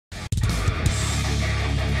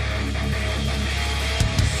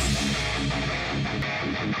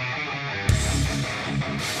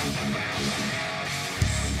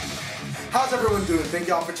How's everyone doing? Thank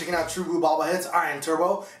y'all for checking out True Blue Bobbleheads. I am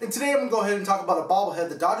Turbo, and today I'm going to go ahead and talk about a bobblehead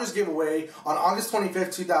the Dodgers gave away on August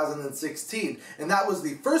 25th, 2016. And that was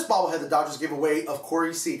the first bobblehead the Dodgers gave away of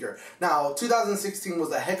Corey Seager. Now, 2016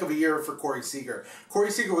 was a heck of a year for Corey Seager.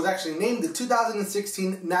 Corey Seager was actually named the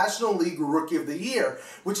 2016 National League Rookie of the Year,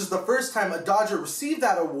 which is the first time a Dodger received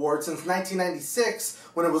that award since 1996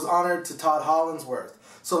 when it was honored to Todd Hollandsworth.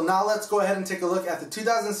 So now let's go ahead and take a look at the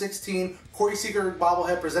 2016 Corey Seager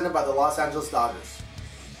bobblehead presented by the Los Angeles Dodgers.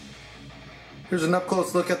 Here's an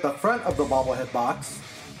up-close look at the front of the bobblehead box.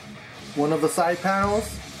 One of the side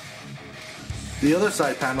panels. The other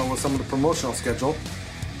side panel with some of the promotional schedule.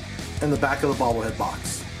 And the back of the bobblehead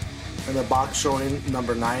box. And the box showing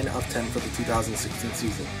number 9 of 10 for the 2016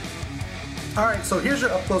 season. Alright, so here's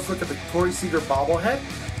your up-close look at the Corey Seager bobblehead.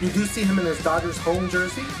 You do see him in his Dodgers home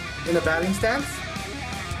jersey in a batting stance.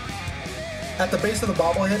 At the base of the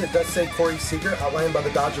bobblehead, it does say Corey Seager, outlined by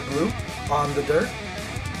the Dodger blue on the dirt.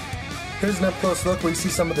 Here's an up-close look where you see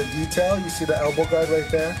some of the detail. You see the elbow guard right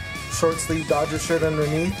there, short sleeve Dodger shirt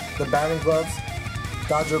underneath, the batting gloves,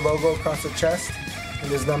 Dodger logo across the chest,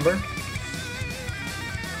 and his number.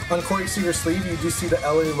 On Corey Seager's sleeve, you do see the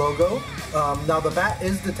LA logo. Now the bat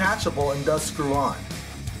is detachable and does screw on.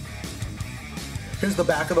 Here's the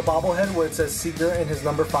back of the bobblehead where it says Seager and his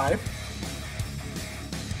number 5.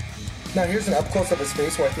 Now here's an up-close of his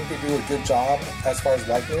face where I think they do a good job as far as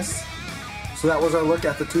likeness. So that was our look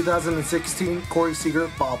at the 2016 Corey Seager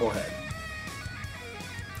bobblehead.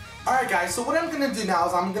 Alright guys, so what I'm going to do now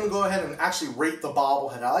is I'm going to go ahead and actually rate the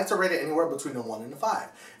bobblehead. I like to rate it anywhere between a 1 and a 5.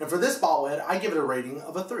 And for this bobblehead, I give it a rating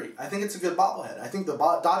of a 3. I think it's a good bobblehead. I think the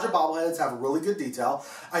Dodger bobbleheads have really good detail.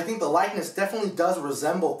 I think the likeness definitely does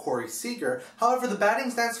resemble Corey Seager. However, the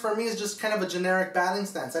batting stance for me is just kind of a generic batting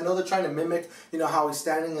stance. I know they're trying to mimic, how he's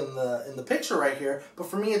standing in the picture right here, but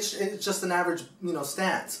for me it's just an average,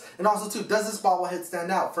 stance. And also too, does this bobblehead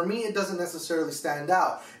stand out? For me, it doesn't necessarily stand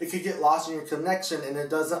out. It could get lost in your connection and it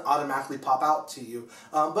doesn't automatically pop out to you.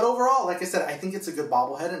 But overall, like I said, I think it's a good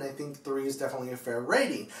bobblehead and I think 3 is definitely a fair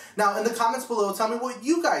rating. Now, in the comments below, tell me what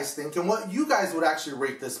you guys think and what you guys would actually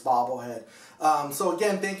rate this bobblehead. So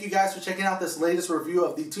again, thank you guys for checking out this latest review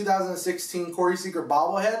of the 2016 Corey Seager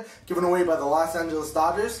bobblehead given away by the Los Angeles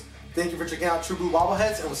Dodgers. Thank you for checking out True Blue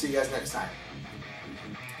Bobbleheads, and we'll see you guys next time.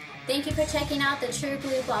 Thank you for checking out the True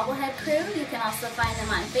Blue Bobblehead crew. You can also find them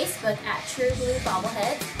on Facebook at True Blue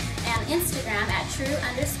Bobbleheads and Instagram at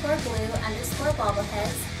True_Blue_Bobbleheads,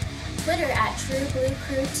 Twitter at True Blue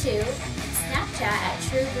Crew 2, Snapchat at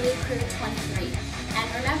True Blue Crew 23. And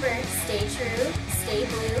remember, stay true, stay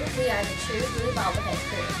blue. We are the True Blue Bobblehead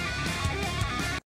crew.